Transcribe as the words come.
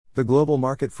The global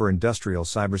market for industrial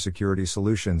cybersecurity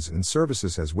solutions and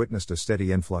services has witnessed a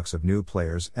steady influx of new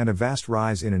players and a vast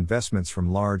rise in investments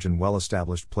from large and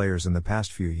well-established players in the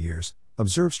past few years,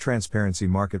 observes Transparency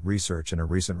Market Research in a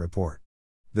recent report.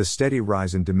 The steady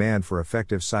rise in demand for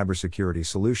effective cybersecurity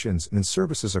solutions and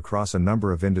services across a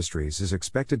number of industries is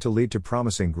expected to lead to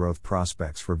promising growth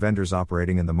prospects for vendors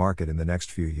operating in the market in the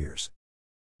next few years.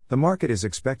 The market is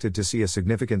expected to see a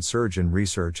significant surge in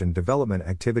research and development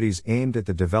activities aimed at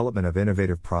the development of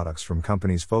innovative products from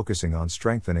companies focusing on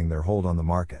strengthening their hold on the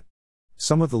market.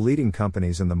 Some of the leading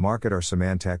companies in the market are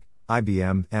Symantec,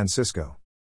 IBM, and Cisco.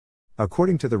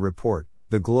 According to the report,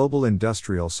 the global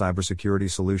industrial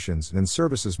cybersecurity solutions and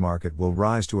services market will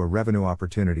rise to a revenue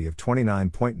opportunity of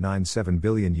 $29.97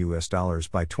 billion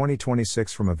by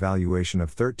 2026 from a valuation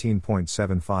of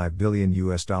 $13.75 billion in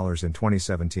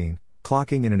 2017.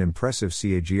 Clocking in an impressive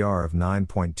CAGR of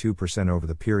 9.2% over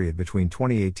the period between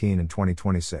 2018 and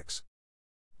 2026.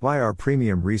 Via our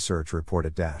premium research report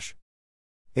at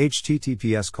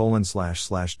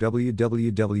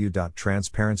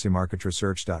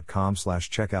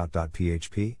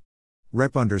https://www.transparencymarketresearch.com/checkout.php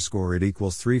rep_it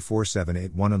equals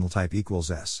 34781 and type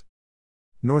equals S.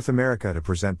 North America to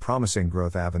present promising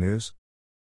growth avenues.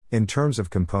 In terms of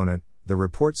component, the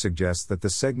report suggests that the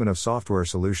segment of software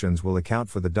solutions will account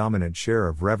for the dominant share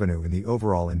of revenue in the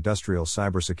overall industrial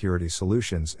cybersecurity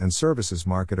solutions and services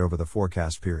market over the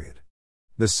forecast period.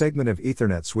 The segment of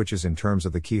Ethernet switches in terms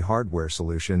of the key hardware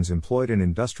solutions employed in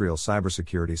industrial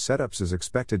cybersecurity setups is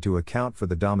expected to account for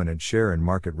the dominant share in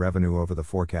market revenue over the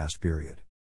forecast period.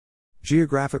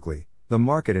 Geographically, the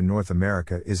market in North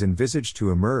America is envisaged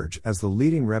to emerge as the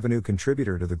leading revenue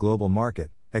contributor to the global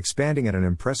market, expanding at an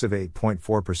impressive 8.4%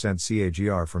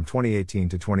 CAGR from 2018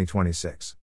 to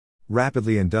 2026.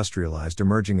 Rapidly industrialized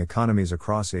emerging economies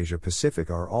across Asia-Pacific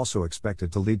are also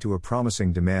expected to lead to a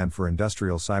promising demand for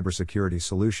industrial cybersecurity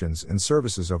solutions and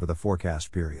services over the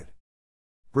forecast period.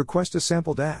 Request a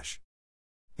sample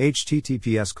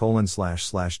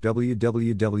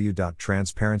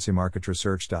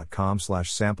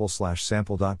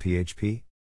https://www.transparencymarketresearch.com/sample/sample.php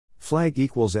flag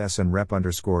equals S and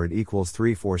rep_it equals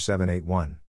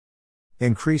 34781.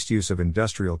 Increased use of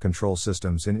industrial control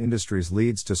systems in industries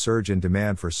leads to surge in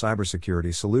demand for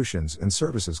cybersecurity solutions and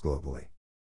services globally.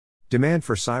 Demand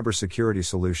for cybersecurity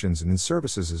solutions and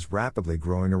services is rapidly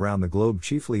growing around the globe,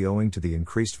 chiefly owing to the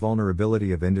increased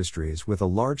vulnerability of industries with a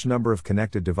large number of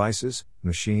connected devices,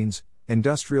 machines,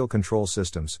 industrial control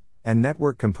systems, and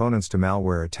network components to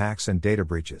malware attacks and data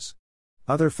breaches.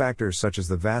 Other factors such as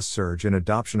the vast surge in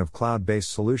adoption of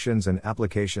cloud-based solutions and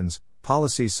applications,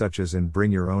 policies such as in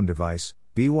Bring Your Own Device,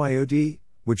 BYOD,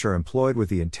 which are employed with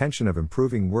the intention of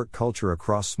improving work culture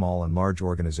across small and large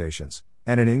organizations,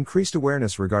 and an increased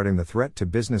awareness regarding the threat to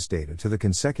business data to the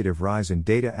consecutive rise in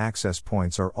data access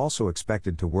points are also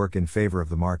expected to work in favor of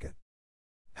the market.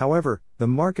 However, the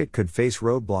market could face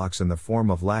roadblocks in the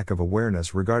form of lack of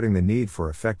awareness regarding the need for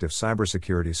effective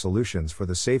cybersecurity solutions for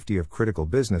the safety of critical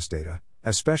business data,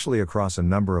 especially across a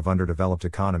number of underdeveloped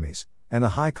economies, and the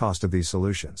high cost of these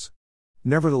solutions.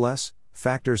 Nevertheless,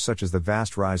 factors such as the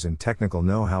vast rise in technical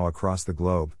know-how across the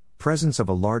globe, presence of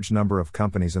a large number of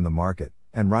companies in the market,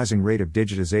 and rising rate of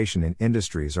digitization in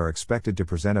industries are expected to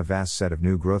present a vast set of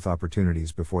new growth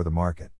opportunities before the market.